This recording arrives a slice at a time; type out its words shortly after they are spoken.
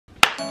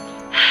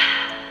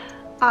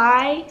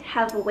I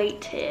have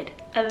waited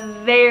a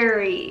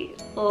very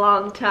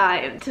long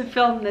time to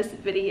film this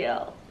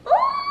video.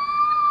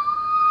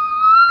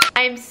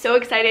 I am so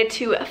excited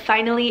to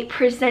finally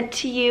present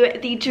to you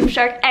the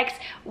Gymshark X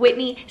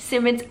Whitney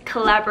Simmons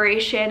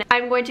collaboration.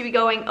 I'm going to be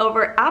going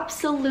over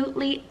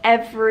absolutely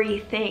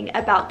everything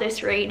about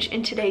this range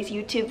in today's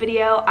YouTube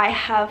video. I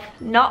have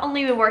not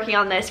only been working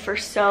on this for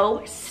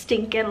so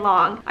stinking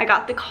long. I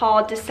got the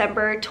call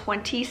December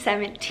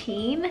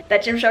 2017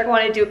 that Gymshark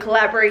wanted to do a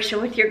collaboration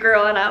with your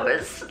girl, and I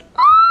was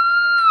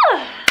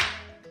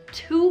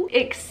too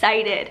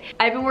excited.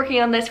 I've been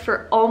working on this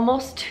for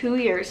almost 2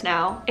 years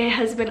now. It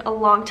has been a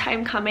long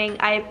time coming.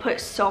 I have put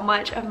so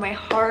much of my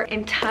heart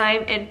and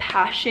time and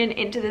passion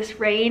into this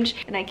range,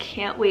 and I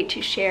can't wait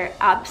to share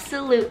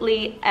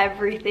absolutely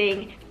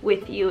everything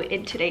with you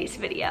in today's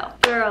video.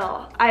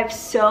 Girl, I have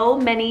so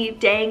many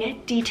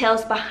dang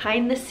details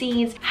behind the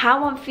scenes,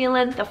 how I'm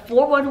feeling, the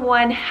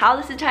 411, how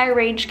this entire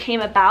range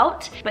came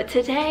about. But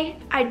today,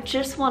 I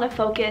just want to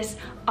focus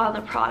on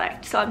the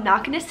product. So I'm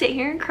not gonna sit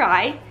here and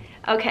cry.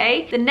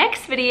 Okay, the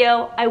next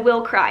video I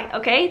will cry.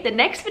 Okay, the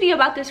next video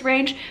about this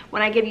range,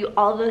 when I give you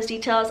all of those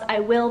details, I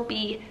will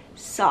be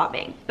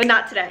sobbing, but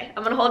not today.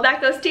 I'm gonna hold back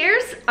those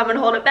tears. I'm gonna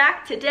hold it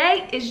back.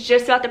 Today is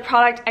just about the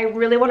product. I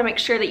really want to make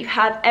sure that you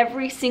have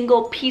every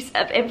single piece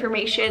of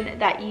information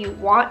that you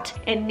want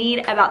and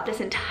need about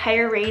this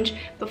entire range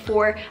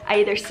before I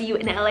either see you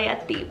in LA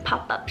at the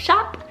pop-up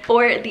shop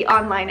or the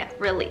online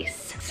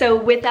release. So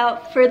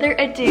without further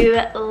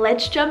ado,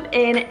 let's jump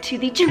in to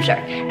the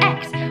Gymshark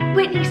X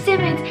Whitney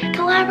Simmons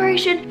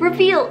collaboration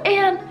reveal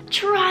and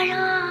try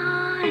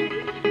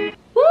on.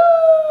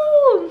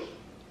 Woo!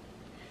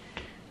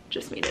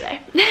 Just me today.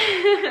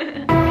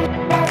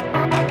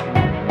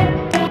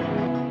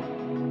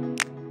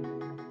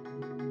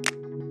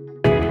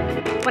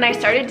 When I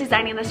started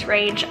designing this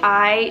range,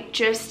 I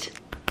just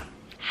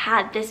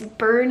had this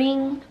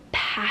burning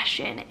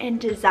passion and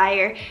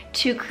desire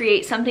to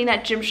create something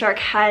that Gymshark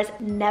has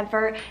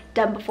never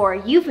done before.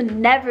 You've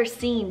never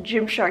seen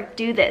Gymshark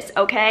do this,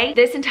 okay?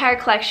 This entire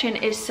collection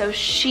is so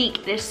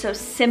chic, it's so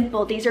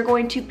simple. These are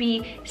going to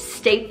be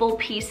staple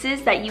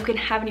pieces that you can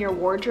have in your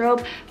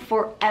wardrobe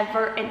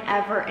forever and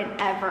ever and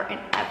ever and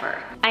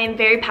ever. I am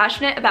very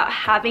passionate about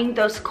having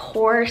those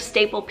core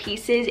staple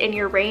pieces in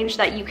your range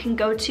that you can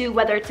go to,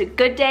 whether it's a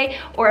good day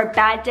or a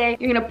bad day.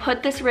 You're gonna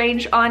put this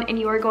range on and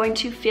you are going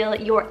to feel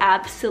your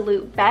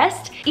absolute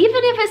best.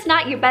 Even if it's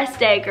not your best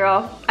day,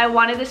 girl. I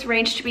wanted this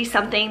range to be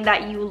something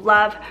that you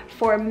love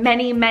for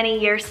many, many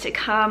years to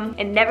come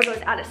and never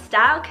goes out of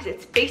style because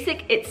it's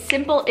basic, it's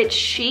simple, it's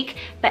chic,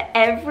 but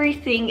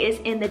everything is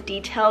in the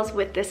details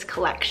with this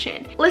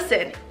collection.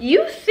 Listen,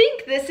 you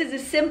think this is a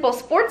simple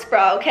sports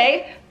bra,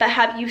 okay? But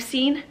have you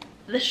seen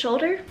the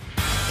shoulder?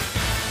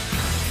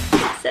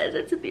 It says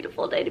it's a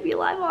beautiful day to be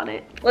alive on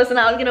it. Listen,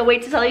 I was gonna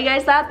wait to tell you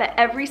guys that, but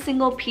every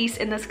single piece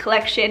in this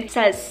collection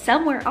says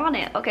somewhere on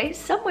it, okay?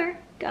 Somewhere,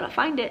 gotta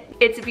find it.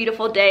 It's a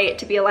beautiful day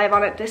to be alive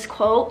on it. This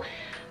quote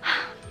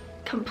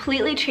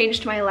completely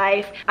changed my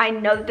life. I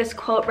know that this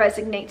quote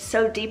resonates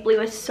so deeply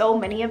with so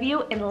many of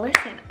you, and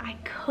listen, I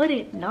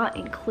couldn't not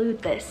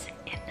include this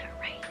in the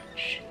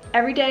range.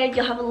 Every day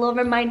you'll have a little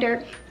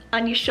reminder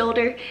on your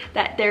shoulder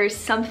that there's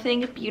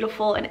something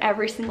beautiful in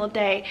every single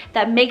day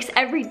that makes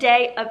every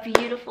day a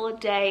beautiful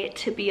day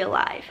to be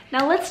alive.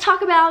 Now let's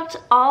talk about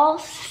all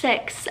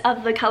 6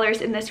 of the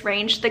colors in this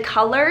range. The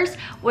colors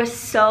was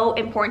so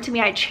important to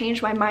me. I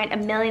changed my mind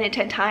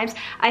 1,010,000 times.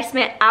 I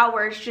spent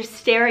hours just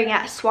staring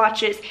at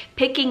swatches,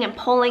 picking and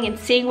pulling and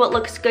seeing what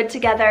looks good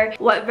together,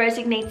 what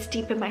resonates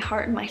deep in my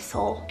heart and my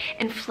soul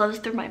and flows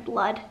through my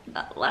blood.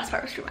 The last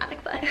part was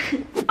dramatic, but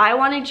I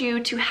wanted you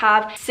to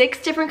have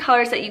 6 different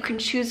colors that you can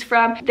choose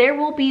from. There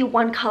will be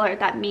one color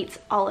that meets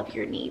all of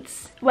your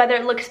needs. Whether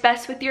it looks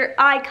best with your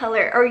eye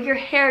color or your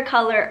hair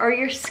color or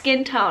your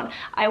skin tone,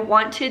 I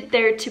wanted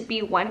there to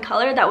be one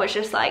color that was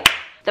just like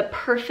the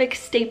perfect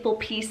staple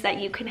piece that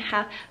you can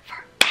have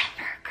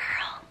forever,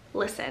 girl.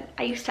 Listen,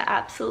 I used to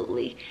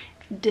absolutely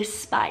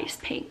despise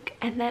pink,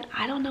 and then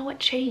I don't know what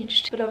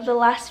changed, but over the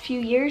last few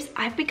years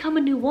I've become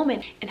a new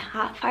woman, and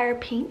hot fire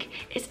pink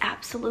is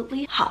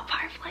absolutely hot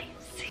fire flames.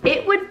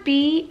 It would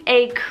be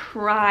a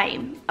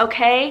crime,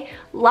 okay?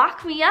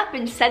 Lock me up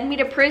and send me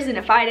to prison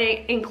if I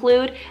didn't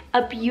include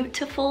a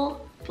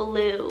beautiful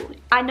blue.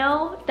 I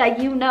know that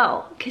you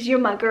know, because you're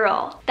my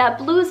girl, that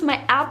blue is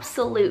my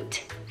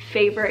absolute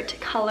favorite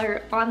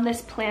color on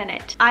this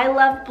planet. I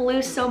love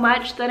blue so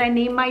much that I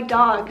named my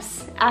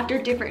dogs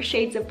after different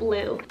shades of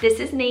blue.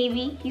 This is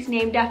Navy, he's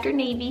named after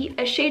Navy,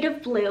 a shade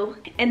of blue.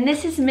 And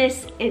this is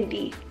Miss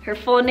Indy. Her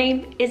full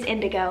name is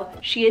Indigo.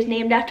 She is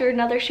named after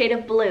another shade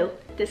of blue.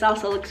 This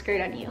also looks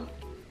great on you.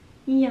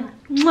 Yeah,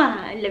 mwah,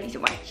 I love you so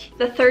much.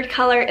 The 3rd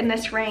color in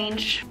this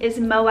range is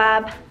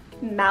Moab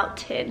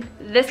Mountain.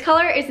 This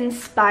color is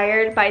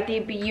inspired by the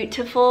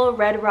beautiful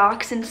red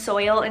rocks and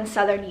soil in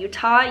southern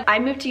Utah. I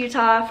moved to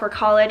Utah for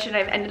college and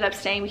I've ended up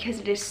staying because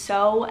it is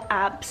so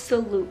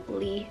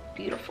absolutely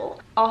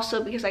beautiful.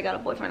 Also because I got a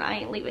boyfriend, I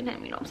ain't leaving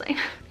him, you know what I'm saying?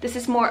 This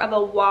is more of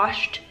a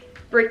washed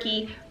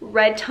bricky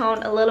red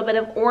tone, a little bit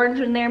of orange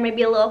in there,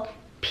 maybe a little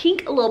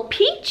pink, a little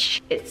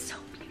peach. It's so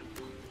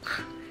beautiful.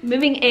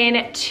 Moving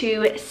in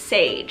to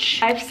sage.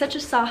 I have such a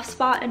soft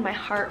spot in my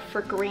heart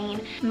for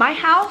green. My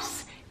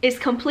house is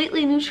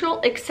completely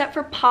neutral except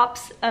for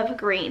pops of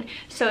green.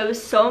 So it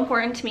was so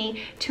important to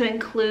me to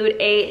include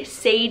a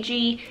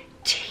sagey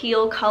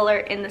teal color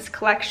in this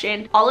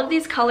collection. All of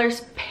these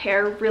colors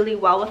pair really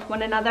well with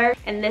one another,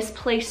 and this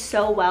plays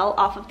so well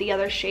off of the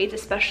other shades,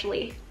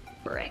 especially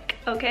brick,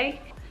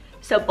 okay?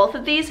 So both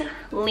of these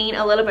lean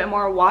a little bit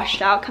more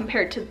washed out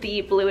compared to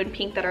the blue and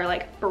pink that are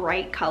like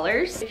bright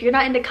colors. If you're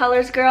not into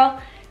colors, girl,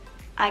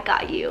 I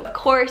got you. Of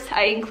course,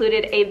 I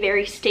included a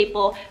very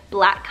staple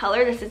black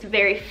color. This is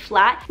very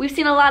flat. We've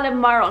seen a lot of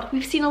marled,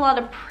 we've seen a lot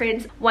of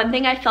prints. One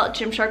thing I felt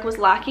Gymshark was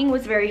lacking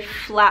was very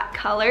flat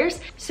colors.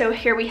 So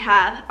here we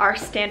have our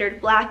standard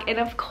black and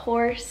of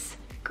course,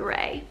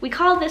 gray. We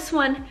call this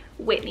one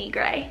Whitney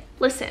gray.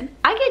 Listen,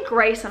 I get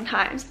gray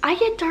sometimes. I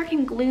get dark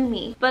and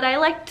gloomy, but I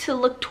like to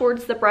look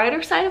towards the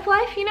brighter side of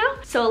life, you know?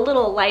 So a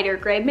little lighter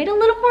gray made a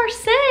little more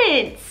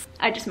sense.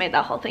 I just made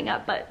that whole thing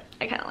up, but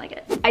I kind of like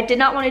it. I did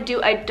not want to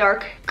do a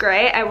dark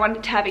gray. I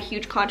wanted to have a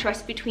huge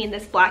contrast between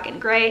this black and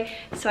gray,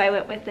 so I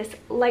went with this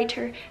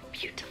lighter,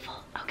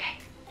 beautiful. Okay,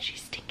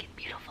 she's stinking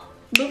beautiful.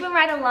 Moving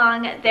right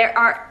along, there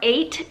are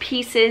 8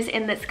 pieces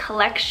in this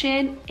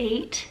collection.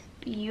 8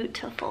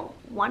 beautiful,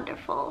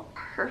 wonderful,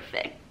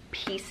 perfect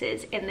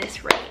pieces in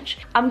this range.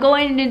 I'm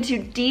going into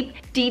deep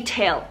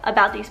detail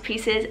about these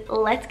pieces.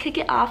 Let's kick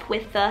it off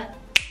with the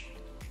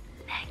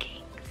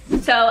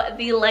leggings. So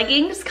the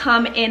leggings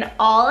come in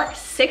all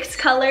 6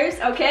 colors,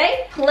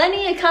 okay?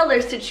 Plenty of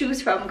colors to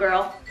choose from,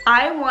 girl.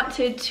 I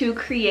wanted to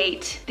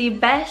create the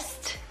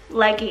best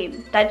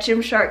legging that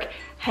Gymshark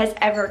has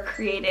ever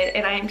created,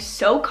 and I am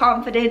so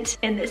confident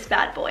in this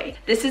bad boy.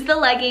 This is the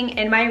legging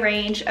in my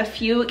range. A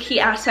few key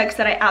aspects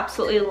that I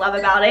absolutely love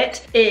about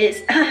it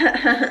is,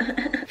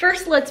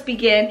 first let's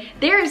begin.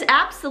 There is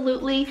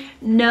absolutely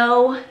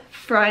no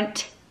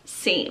front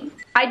seam.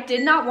 I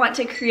did not want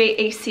to create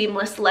a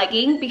seamless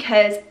legging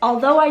because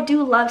although I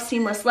do love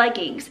seamless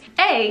leggings,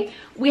 A,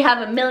 we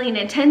have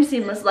 1,010,000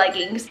 seamless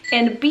leggings,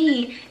 and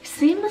B,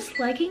 seamless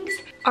leggings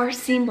are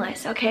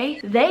seamless, okay?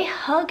 They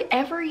hug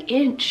every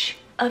inch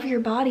of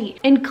your body,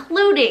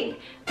 including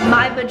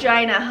my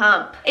vagina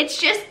hump. It's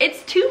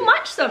too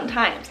much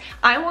sometimes.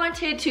 I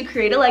wanted to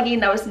create a legging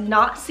that was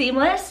not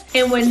seamless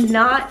and would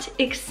not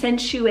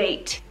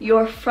accentuate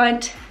your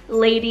front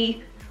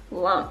lady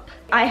lump.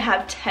 I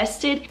have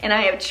tested and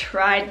I have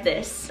tried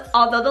this.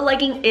 Although the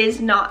legging is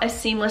not a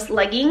seamless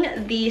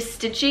legging, the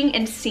stitching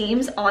and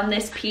seams on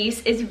this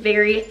piece is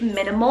very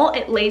minimal.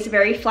 It lays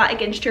very flat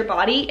against your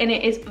body and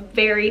it is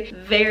very,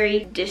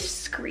 very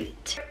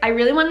discreet. I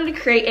really wanted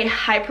to create a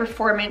high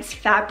performance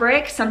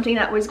fabric, something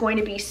that was going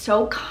to be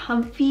so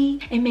comfy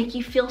and make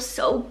you feel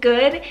so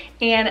good.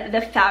 And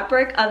the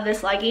fabric of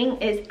this legging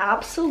is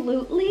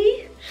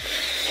absolutely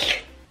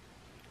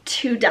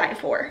to die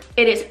for.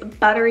 It is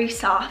buttery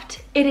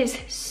soft. It is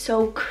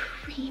so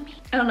creamy.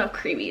 I don't know if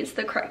creamy is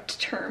the correct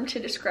term to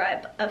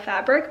describe a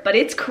fabric, but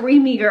it's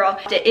creamy, girl.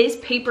 It is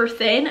paper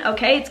thin,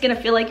 okay? It's gonna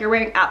feel like you're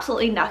wearing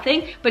absolutely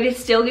nothing, but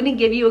it's still gonna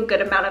give you a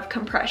good amount of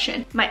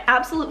compression. My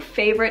absolute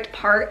favorite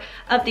part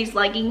of these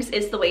leggings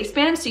is the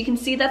waistband. So you can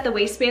see that the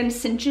waistband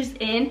cinches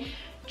in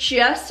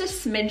just a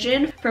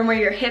smidgen from where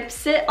your hips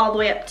sit all the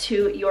way up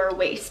to your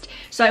waist.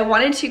 So I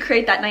wanted to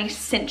create that nice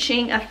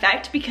cinching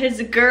effect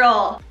because,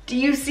 girl, do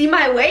you see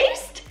my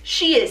waist?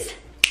 She is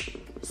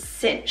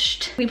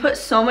cinched. We put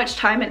so much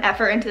time and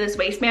effort into this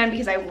waistband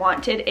because I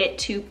wanted it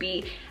to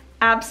be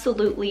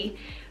absolutely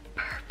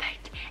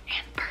perfect,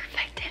 and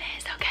perfect it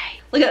is, okay?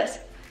 Look at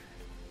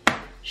this.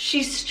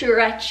 She's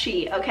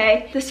stretchy,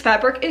 okay? This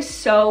fabric is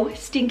so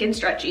stinking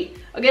stretchy.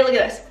 Okay, look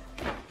at this.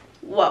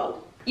 Whoa.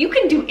 You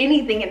can do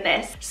anything in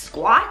this.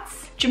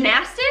 Squats,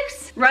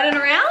 gymnastics, running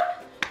around.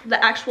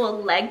 The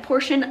actual leg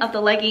portion of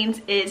the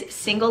leggings is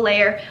single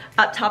layer.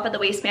 Up top of the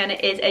waistband,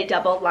 it is a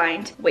double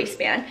lined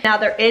waistband. Now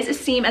there is a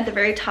seam at the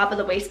very top of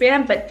the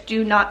waistband, but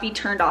do not be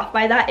turned off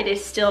by that. It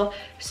is still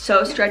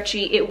so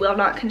stretchy. It will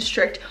not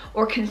constrict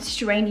or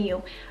constrain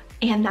you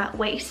and that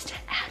waist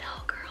at all.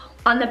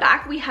 On the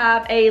back, we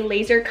have a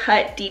laser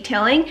cut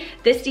detailing.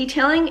 This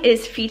detailing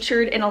is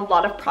featured in a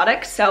lot of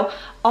products. So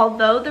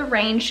although the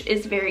range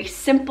is very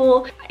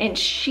simple and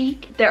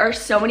chic, there are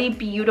so many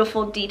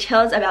beautiful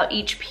details about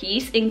each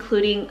piece,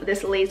 including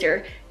this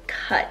laser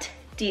cut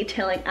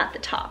detailing at the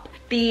top.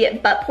 The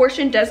butt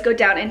portion does go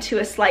down into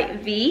a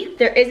slight V.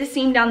 There is a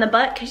seam down the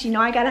butt because you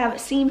know I gotta have a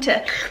seam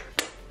to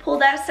pull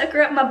that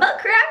sucker up my butt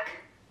crack,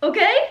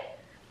 okay?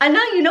 I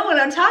know you know what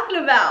I'm talking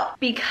about.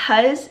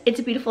 Because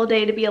It's a Beautiful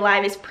Day to Be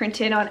Alive is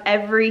printed on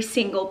every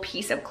single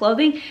piece of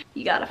clothing,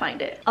 you gotta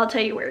find it. I'll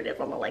tell you where it is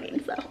on the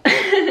leggings though.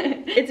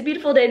 It's a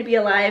Beautiful Day to Be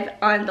Alive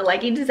on the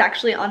leggings is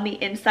actually on the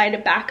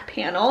inside back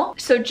panel.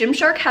 So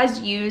Gymshark has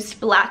used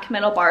black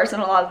metal bars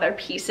on a lot of their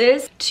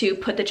pieces to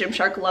put the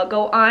Gymshark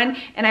logo on,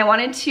 and I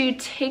wanted to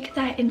take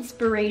that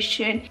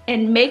inspiration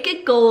and make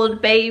it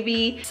gold,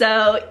 baby.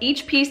 So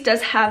each piece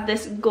does have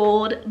this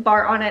gold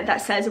bar on it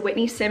that says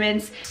Whitney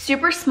Simmons.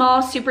 Super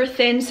small, super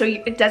thin, so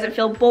it doesn't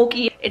feel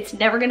bulky. It's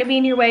never gonna be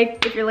in your way.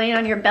 If you're laying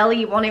on your belly,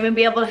 you won't even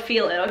be able to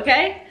feel it,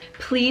 okay?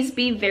 Please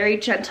be very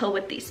gentle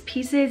with these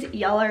pieces.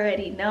 Y'all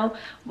already know.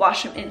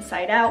 Wash them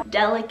inside out.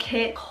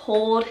 Delicate,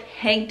 cold,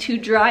 hang to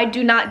dry.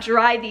 Do not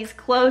dry these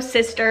clothes,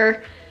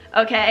 sister.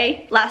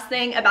 Okay, last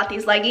thing about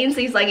these leggings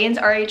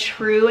are a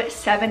true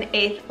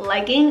 7/8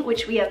 legging,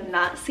 which we have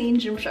not seen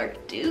Gymshark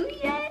do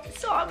yet,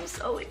 so I'm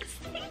so excited.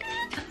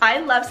 I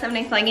love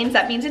 7/8 leggings.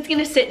 That means it's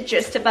gonna sit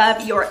just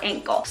above your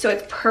ankle. So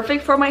it's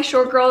perfect for my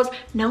short girls.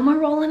 No more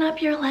rolling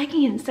up your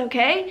leggings,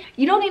 okay?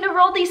 You don't need to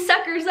roll these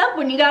suckers up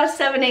when you got a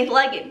 7/8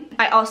 legging.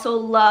 I also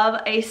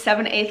love a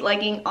 7/8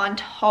 legging on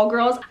tall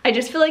girls. I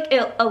just feel like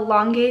it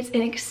elongates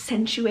and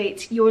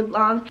accentuates your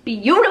long,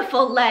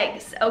 beautiful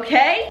legs,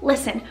 okay?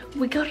 Listen,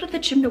 we go to the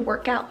gym to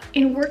work out,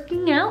 and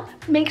working out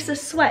makes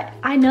us sweat.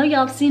 I know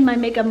y'all have seen my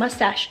makeup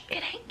mustache.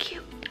 It ain't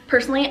cute.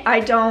 Personally,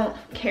 I don't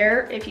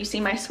care if you see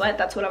my sweat.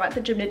 That's what I'm at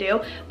the gym to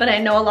do, but I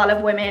know a lot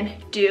of women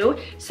do.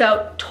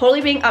 So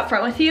totally being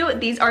upfront with you,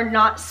 these are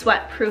not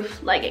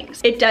sweat-proof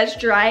leggings. It does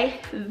dry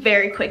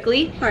very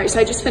quickly. All right, so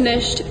I just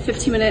finished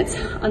 15 minutes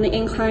on the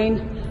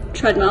incline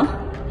treadmill.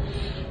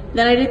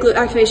 Then I did glute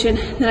activation.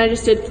 Then I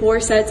just did 4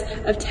 sets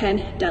of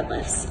 10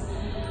 deadlifts.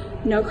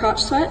 No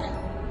crotch sweat,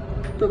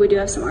 but we do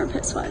have some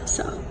armpit sweat,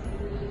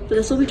 but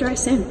this will be dry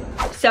soon.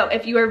 So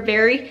if you are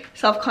very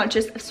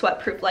self-conscious of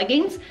sweat-proof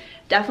leggings,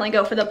 definitely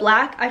go for the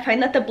black. I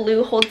find that the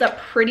blue holds up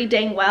pretty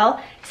dang well.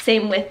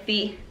 Same with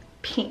the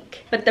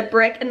pink. But the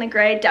brick and the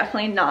gray,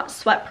 definitely not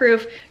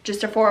sweat-proof.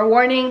 Just a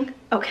forewarning,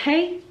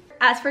 okay?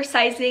 As for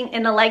sizing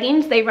in the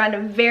leggings, they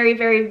run very,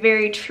 very,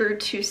 very true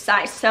to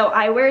size. So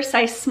I wear a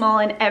size small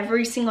in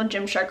every single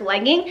Gymshark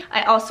legging.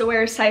 I also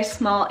wear a size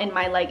small in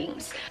my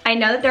leggings. I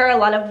know that there are a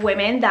lot of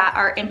women that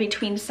are in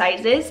between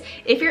sizes.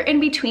 If you're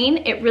in between,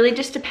 it really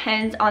just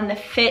depends on the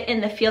fit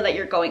and the feel that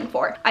you're going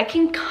for. I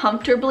can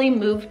comfortably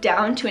move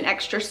down to an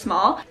extra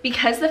small.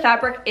 Because the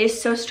fabric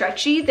is so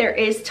stretchy, there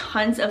is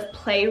tons of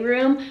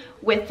playroom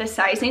with the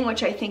sizing,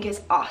 which I think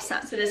is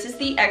awesome. So this is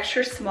the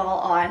extra small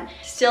on.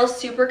 Still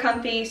super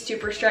comfy,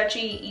 super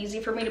stretchy, easy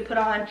for me to put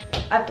on.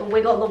 I have to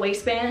wiggle the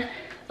waistband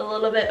a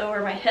little bit over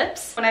my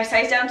hips. When I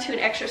size down to an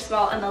extra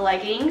small in the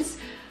leggings,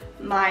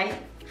 my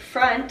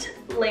front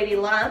lady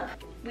lump,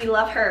 we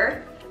love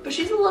her, but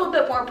she's a little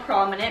bit more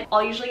prominent.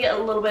 I'll usually get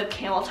a little bit of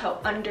camel toe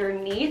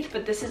underneath,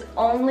 but this is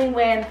only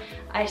when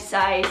I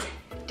size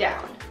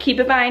down. Keep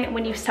in mind,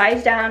 when you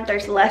size down,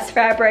 there's less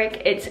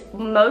fabric. It's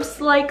most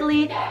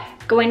likely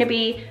going to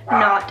be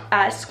not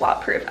as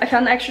squat proof. I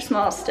found the extra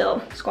small is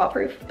still squat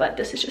proof, but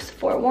this is just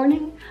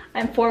forewarning.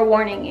 I'm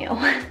forewarning you.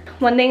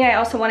 One thing I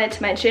also wanted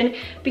to mention,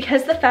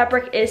 because the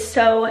fabric is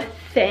so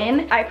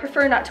thin, I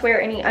prefer not to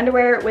wear any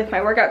underwear with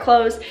my workout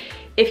clothes.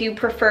 If you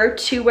prefer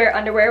to wear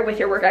underwear with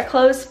your workout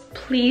clothes,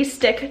 please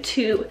stick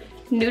to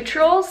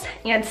neutrals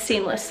and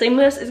seamless.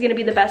 Seamless is gonna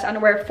be the best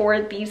underwear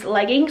for these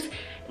leggings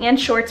and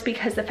shorts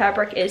because the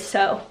fabric is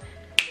so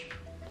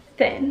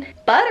thin.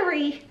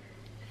 Buttery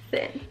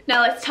thin.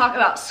 Now let's talk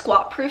about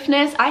squat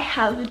proofness. I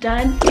have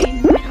done a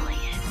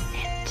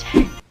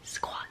million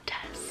squat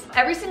tests.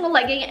 Every single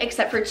legging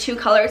except for 2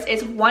 colors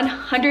is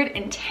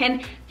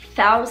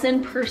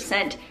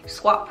 110,000%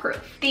 squat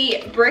proof.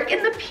 The brick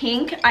and the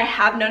pink, I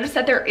have noticed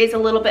that there is a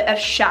little bit of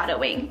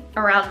shadowing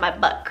around my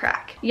butt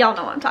crack. Y'all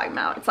know what I'm talking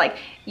about. It's like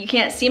you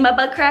can't see my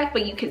butt crack,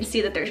 but you can see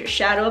that there's a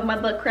shadow of my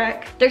butt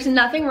crack. There's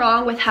nothing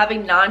wrong with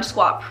having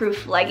non-squat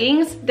proof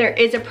leggings. There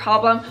is a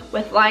problem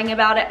with lying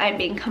about it. I'm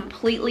being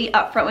completely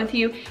upfront with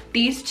you.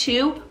 These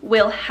two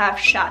will have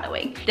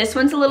shadowing. This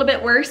one's a little bit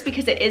worse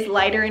because it is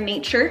lighter in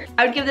nature.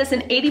 I would give this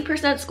an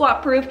 80%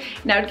 squat proof,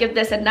 and I would give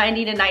this a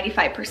 90 to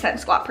 95%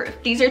 squat proof.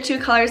 These are 2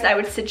 colors I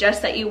would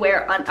suggest that you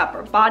wear on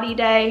upper body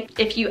day.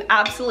 If you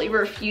absolutely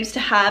refuse to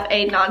have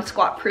a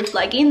non-squat proof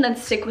legging, then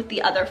stick with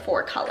the other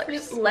 4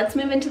 colors. Let's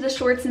move into the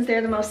shorts since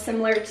they're the most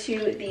similar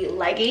to the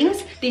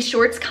leggings. These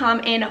shorts come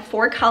in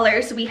 4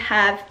 colors. We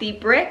have the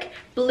brick,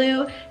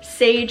 blue,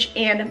 sage,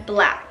 and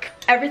black.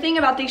 Everything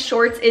about these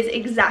shorts is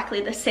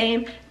exactly the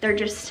same. They're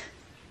just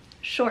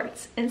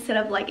shorts instead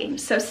of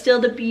leggings. So still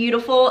the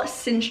beautiful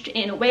cinched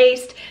in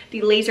waist,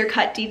 the laser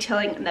cut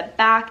detailing in the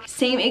back,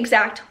 same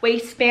exact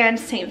waistband,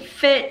 same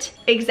fit,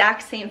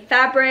 exact same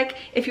fabric.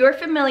 If you're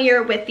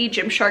familiar with the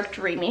Gymshark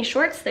Dreamy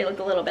shorts, they look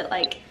a little bit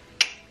like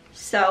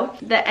so.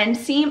 The end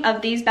seam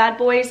of these bad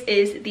boys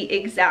is the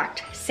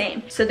exact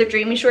same. So the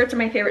Dreamy shorts are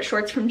my favorite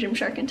shorts from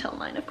Gymshark until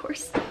mine, of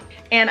course.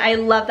 And I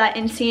love that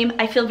inseam.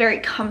 I feel very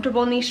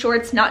comfortable in these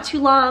shorts. Not too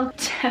long,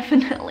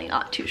 definitely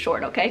not too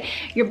short, okay?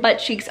 Your butt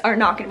cheeks are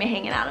not gonna be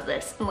hanging out of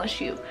this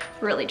unless you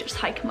really just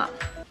hike them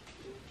up.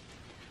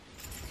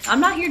 I'm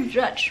not here to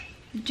judge.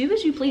 Do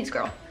as you please,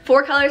 girl.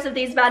 4 colors of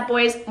these bad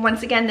boys.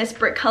 Once again, this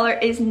brick color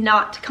is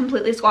not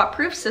completely squat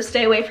proof, so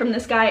stay away from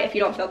this guy if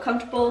you don't feel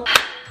comfortable.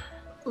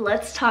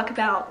 Let's talk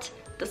about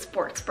the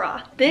sports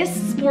bra.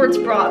 This sports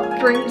bra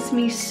brings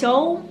me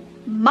so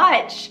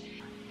much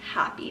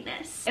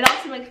happiness. It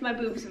also makes my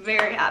boobs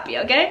very happy,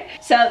 okay?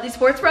 So the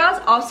sports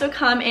bras also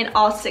come in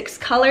all 6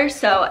 colors,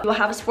 so you'll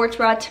have a sports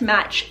bra to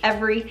match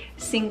every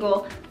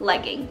single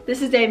legging.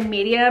 This is a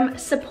medium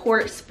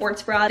support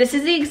sports bra. This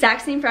is the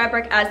exact same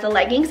fabric as the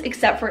leggings,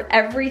 except for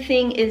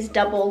everything is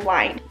double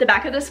lined. The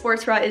back of the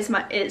sports bra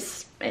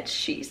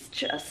she's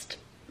just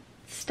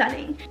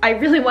stunning. I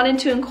really wanted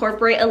to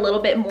incorporate a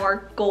little bit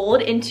more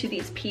gold into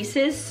these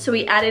pieces, so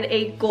we added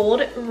a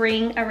gold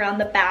ring around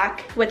the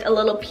back with a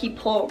little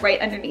peephole right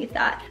underneath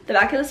that. The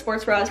back of the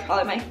sports bra is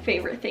probably my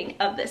favorite thing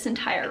of this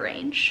entire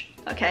range.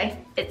 Okay,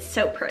 it's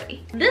so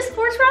pretty. This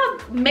sports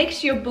bra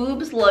makes your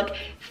boobs look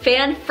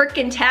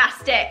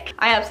fan-frickin-tastic.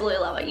 I absolutely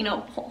love it. You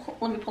know,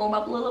 let me pull them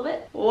up a little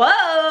bit.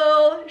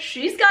 Whoa,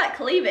 she's got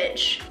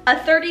cleavage. A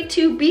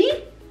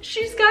 32B?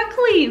 She's got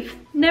cleave.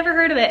 Never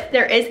heard of it.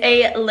 There is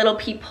a little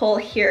peephole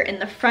here in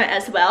the front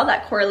as well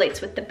that correlates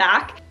with the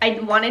back.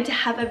 I wanted to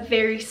have a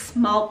very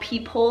small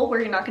peephole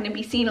where you're not going to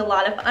be seeing a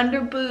lot of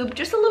under boob,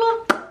 just a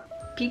little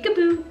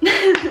peekaboo.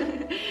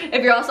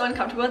 If you're also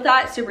uncomfortable with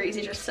that, super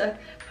easy just to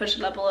push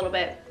it up a little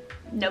bit.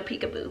 No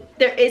peekaboo.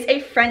 There is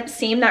a front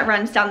seam that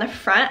runs down the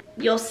front.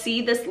 You'll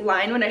see this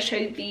line when I show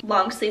you the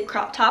long sleeve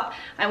crop top.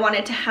 I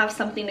wanted to have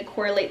something to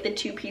correlate the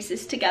 2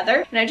 pieces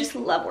together, and I just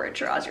love where it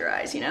draws your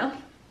eyes, you know?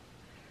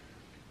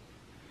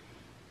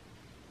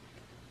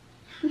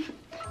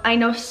 I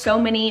know so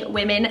many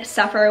women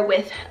suffer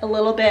with a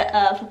little bit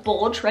of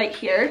bulge right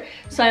here,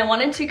 so I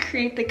wanted to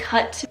create the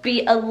cut to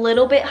be a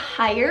little bit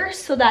higher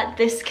so that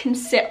this can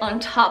sit on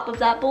top of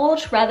that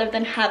bulge rather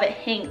than have it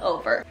hang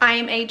over. I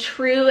am a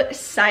true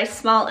size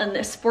small in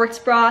this sports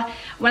bra.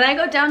 When I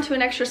go down to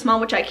an extra small,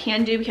 which I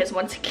can do because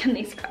once again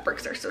these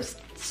fabrics are so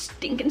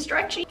stinking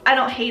stretchy, I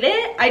don't hate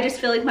it. I just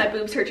feel like my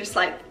boobs are just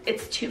like,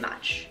 it's too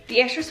much.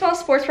 The extra small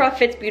sports bra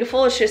fits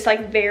beautiful. It's just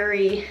like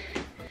very,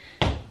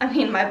 I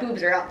mean, my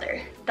boobs are out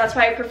there. That's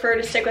why I prefer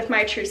to stick with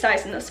my true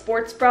size in the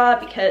sports bra,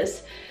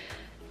 because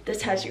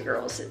this has your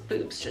girls'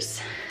 boobs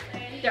just.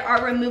 There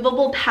are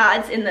removable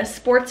pads in the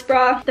sports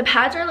bra. The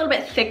pads are a little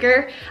bit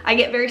thicker. I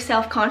get very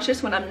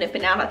self-conscious when I'm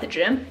nipping out at the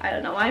gym. I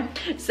don't know why.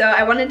 So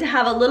I wanted to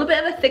have a little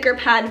bit of a thicker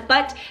pad,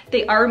 but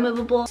they are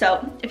removable.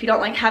 So if you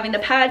don't like having the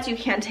pads, you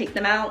can take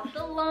them out.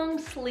 The long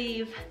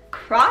sleeve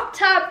crop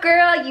top,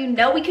 girl. You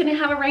know we couldn't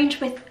have a range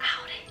without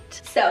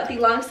it. So the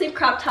long sleeve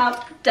crop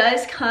top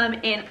does come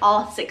in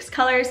all 6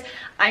 colors.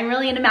 I'm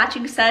really into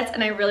matching sets,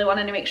 and I really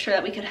wanted to make sure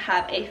that we could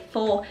have a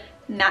full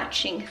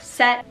matching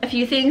set. A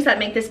few things that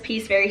make this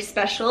piece very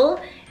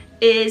special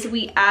is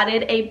we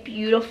added a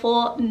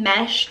beautiful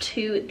mesh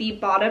to the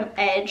bottom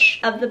edge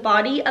of the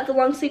body of the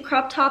long sleeve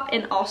crop top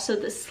and also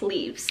the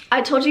sleeves.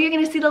 I told you you're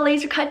gonna see the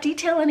laser cut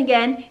detailing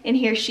again, and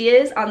here she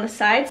is on the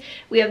sides.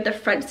 We have the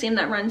front seam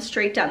that runs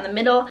straight down the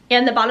middle,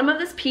 and the bottom of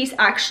this piece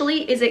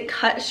actually isn't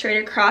cut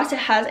straight across. It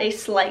has a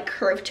slight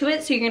curve to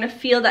it, so you're gonna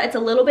feel that it's a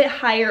little bit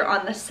higher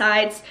on the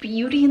sides.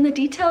 Beauty in the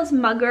details,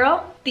 my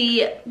girl.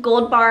 The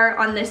gold bar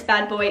on this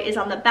bad boy is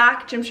on the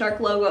back. Gymshark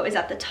logo is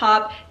at the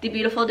top. The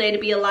beautiful day to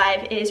be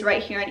alive is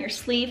right here on your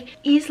sleeve.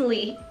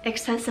 Easily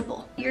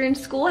accessible. You're in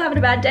school having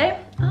a bad day?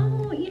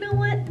 Oh, you know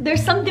what?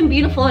 There's something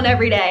beautiful in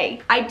every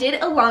day. I did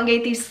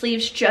elongate these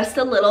sleeves just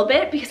a little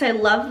bit because I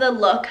love the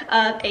look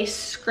of a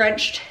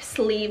scrunched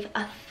sleeve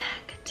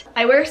effect.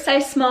 I wear a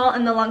size small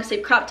in the long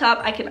sleeve crop top.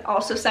 I can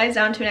also size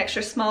down to an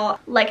extra small.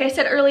 Like I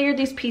said earlier,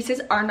 these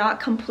pieces are not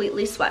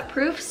completely sweat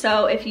proof,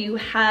 so if you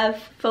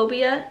have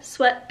phobia,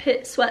 sweat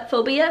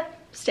phobia,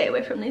 stay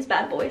away from these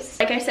bad boys.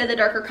 Like I said, the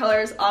darker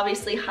colors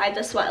obviously hide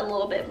the sweat a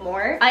little bit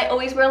more. I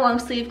always wear long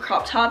sleeve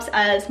crop tops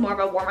as more of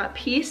a warm-up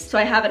piece, so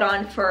I have it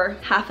on for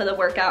half of the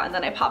workout and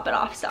then I pop it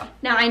off. So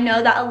now I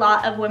know that a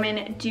lot of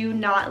women do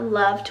not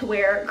love to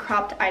wear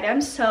cropped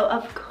items, so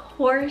of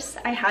course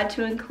I had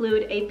to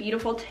include a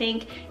beautiful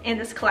tank in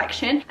this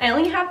collection. I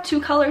only have 2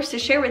 colors to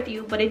share with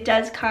you, but it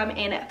does come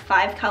in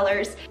 5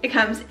 colors. It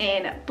comes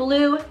in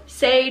blue,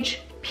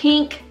 sage,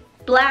 pink,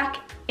 black,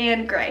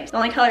 and gray. The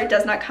only color it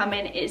does not come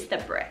in is the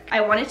brick.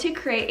 I wanted to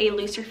create a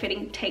looser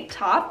fitting tank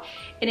top,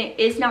 and it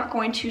is not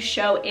going to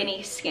show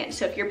any skin.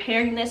 So if you're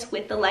pairing this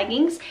with the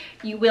leggings,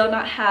 you will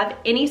not have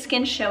any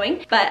skin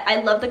showing, but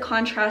I love the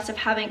contrast of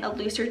having a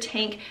looser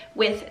tank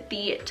with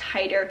the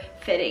tighter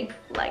fitting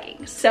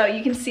leggings. So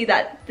you can see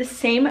that the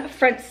same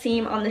front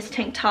seam on this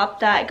tank top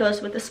that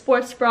goes with the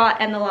sports bra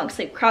and the long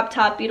sleeve crop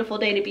top, beautiful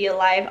day to be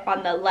alive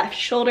on the left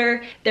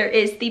shoulder. There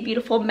is the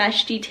beautiful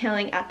mesh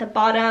detailing at the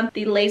bottom,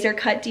 the laser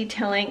cut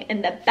detailing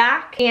in the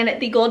back, and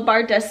the gold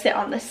bar does sit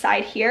on the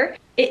side here.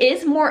 It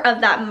is more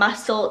of that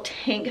muscle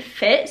tank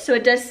fit, so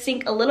it does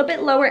sink a little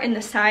bit lower in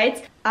the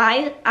sides.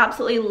 I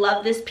absolutely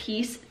love this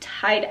piece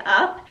tied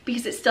up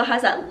because it still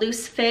has that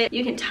loose fit.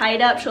 You can tie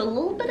it up, show a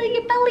little bit of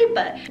your belly,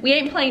 but we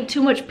ain't playing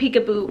too much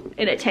peekaboo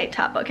in a tank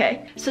top,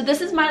 okay? So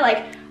this is my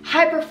like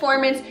high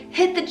performance,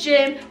 hit the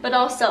gym, but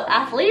also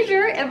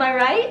athleisure, am I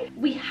right?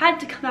 We had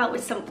to come out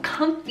with some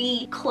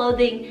comfy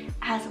clothing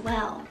as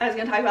well. I was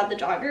gonna talk about the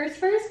joggers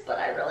first, but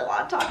I really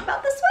want to talk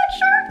about the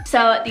sweatshirt.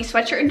 So the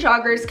sweatshirt and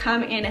joggers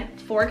come in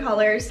 4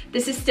 colors.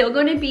 This is still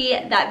going to be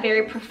that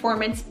very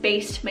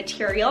performance-based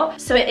material.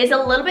 So it is a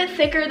little bit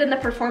thicker than the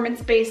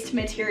performance-based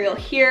material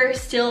here,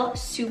 still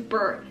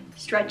super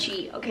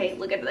stretchy. Okay,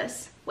 look at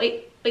this.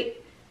 Wait.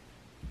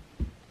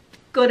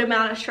 Good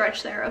amount of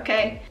stretch there,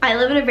 okay? I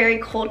live in a very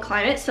cold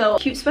climate, so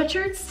cute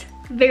sweatshirts,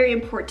 very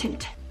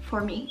important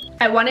for me.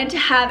 I wanted to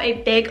have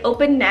a big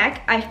open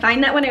neck. I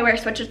find that when I wear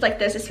sweatshirts like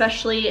this,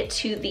 especially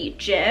to the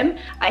gym,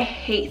 I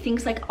hate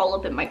things like all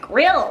up in my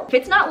grill. If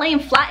it's not laying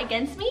flat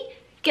against me,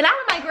 get out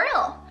of my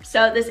grill.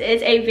 So this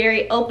is a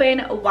very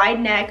open, wide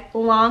neck,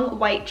 long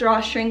white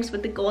drawstrings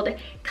with the gold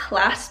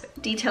clasp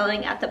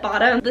detailing at the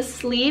bottom. The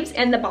sleeves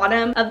and the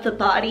bottom of the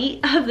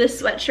body of the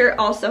sweatshirt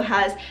also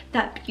has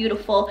that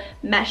beautiful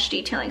mesh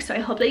detailing. So I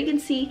hope that you can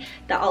see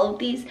that all of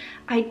these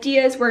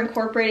ideas were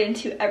incorporated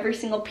into every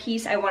single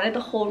piece. I wanted the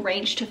whole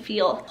range to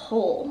feel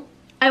whole.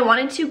 I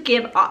wanted to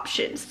give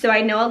options. So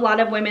I know a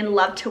lot of women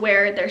love to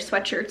wear their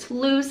sweatshirts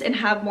loose and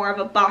have more of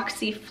a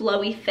boxy,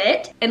 flowy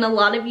fit. And a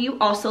lot of you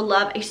also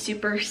love a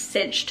super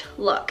cinched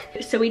look.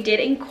 So we did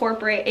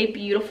incorporate a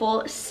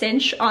beautiful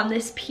cinch on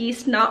this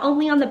piece, not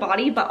only on the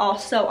body, but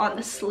also on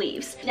the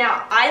sleeves.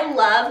 Now, I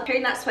love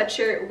pairing that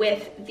sweatshirt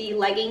with the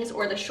leggings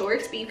or the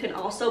shorts, but you can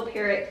also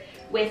pair it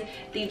with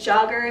the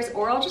joggers,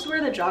 or I'll just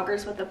wear the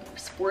joggers with a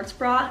sports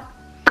bra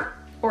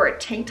or a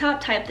tank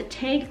top, tie up the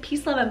tank.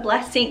 Peace, love, and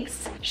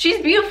blessings.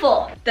 She's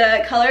beautiful.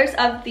 The colors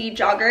of the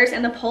joggers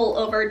and the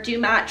pullover do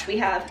match. We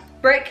have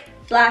brick,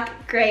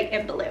 black, gray,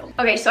 and blue.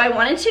 Okay, so I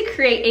wanted to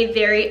create a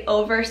very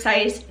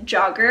oversized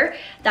jogger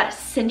that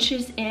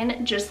cinches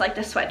in just like the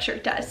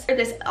sweatshirt does.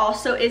 This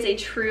also is a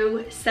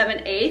true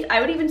 7/8.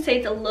 I would even say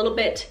it's a little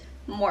bit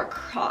more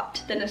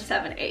cropped than a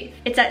 7/8.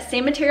 It's that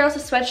same material as a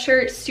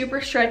sweatshirt,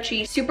 super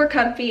stretchy, super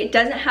comfy. It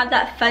doesn't have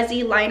that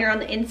fuzzy liner on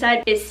the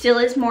inside. It still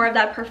is more of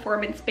that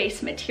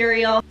performance-based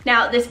material.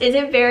 Now, this is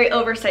a very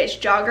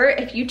oversized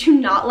jogger. If you do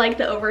not like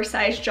the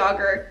oversized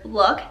jogger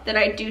look, then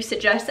I do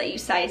suggest that you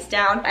size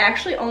down. I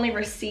actually only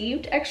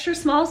received extra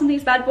smalls in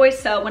these bad boys,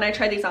 so when I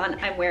try these on,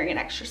 I'm wearing an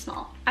extra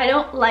small. I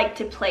don't like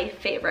to play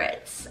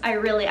favorites. I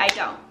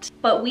don't.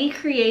 But we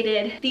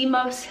created the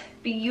most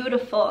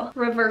beautiful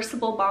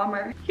reversible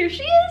bomber. Here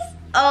she is.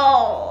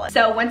 Oh,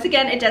 so once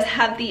again, it does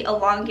have the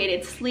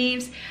elongated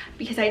sleeves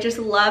because I just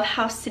love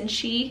how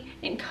cinchy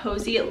and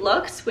cozy it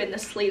looks when the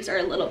sleeves are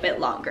a little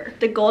bit longer.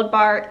 The gold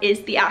bar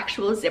is the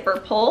actual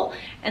zipper pull,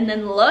 and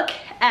then look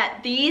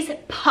at these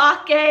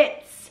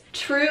pockets.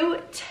 True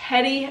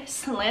teddy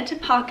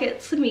slanted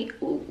pockets. Let me,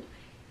 ooh,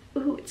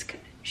 it's good.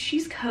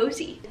 She's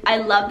cozy. I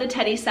love the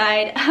teddy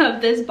side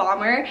of this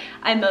bomber.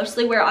 I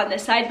mostly wear on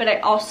this side, but I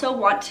also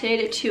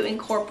wanted to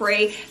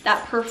incorporate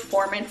that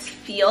performance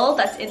feel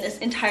that's in this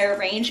entire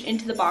range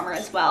into the bomber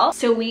as well.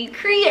 So we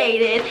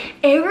created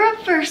a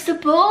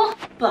reversible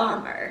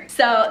bomber.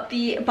 So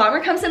the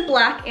bomber comes in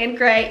black and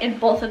gray, and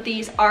both of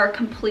these are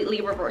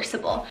completely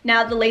reversible.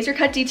 Now the laser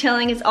cut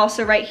detailing is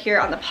also right here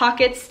on the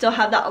pockets, still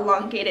have that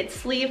elongated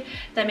sleeve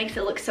that makes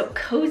it look so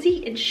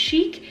cozy and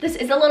chic. This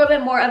is a little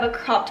bit more of a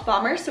cropped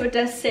bomber, so it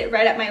does sit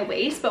right at my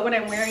waist, but when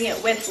I'm wearing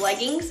it with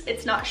leggings,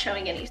 it's not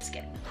showing any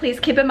skin. Please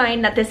keep in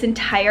mind that this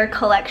entire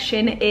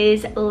collection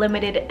is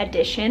limited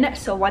edition,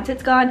 so once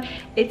it's gone,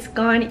 it's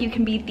gone. You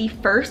can be the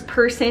first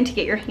person to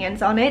get your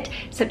hands on it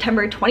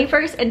September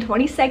 21st and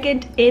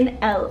 22nd in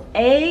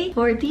LA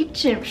for the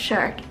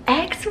Gymshark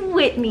x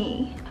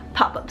Whitney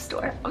pop-up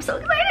store. I'm so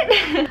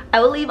excited. I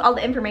will leave all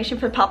the information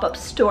for the pop-up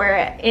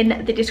store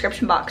in the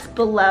description box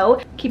below.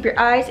 Keep your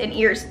eyes and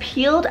ears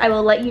peeled. I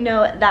will let you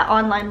know that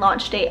online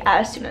launch date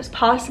as soon as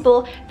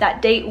possible.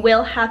 That date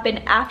will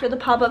happen after the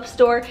pop-up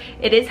store.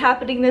 It is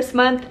happening this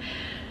month.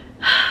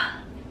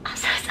 I'm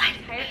so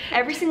excited.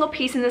 Every single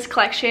piece in this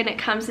collection, it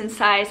comes in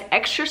size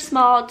extra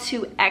small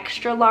to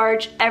extra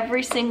large.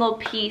 Every single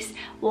piece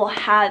will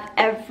have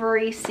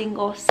every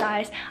single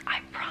size.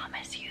 I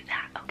promise you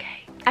that, okay?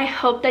 I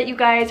hope that you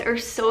guys are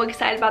so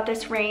excited about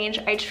this range.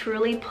 I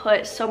truly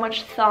put so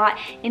much thought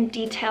and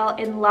detail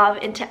and love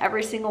into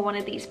every single one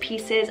of these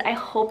pieces. I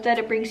hope that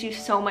it brings you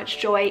so much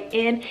joy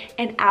in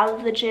and out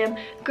of the gym.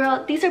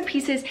 Girl, these are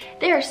pieces,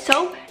 they are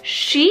so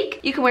chic.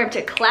 You can wear them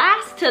to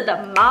class, to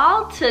the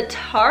mall, to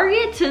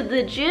Target, to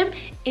the gym,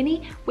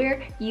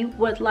 anywhere you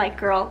would like,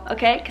 girl,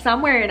 okay? Because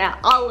I'm wearing it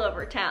all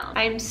over town.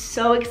 I'm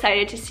so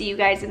excited to see you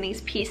guys in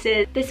these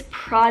pieces. This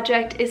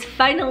project is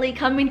finally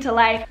coming to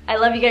life. I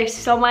love you guys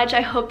so much.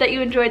 I hope that you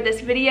enjoyed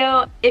this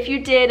video. If you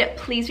did,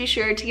 please be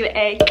sure to give it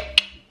a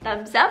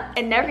thumbs up,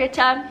 and never forget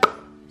to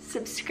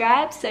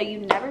subscribe so you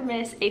never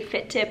miss a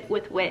fit tip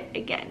with Whit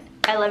again.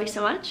 I love you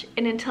so much,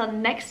 and until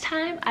next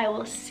time, I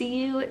will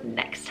see you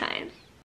next time.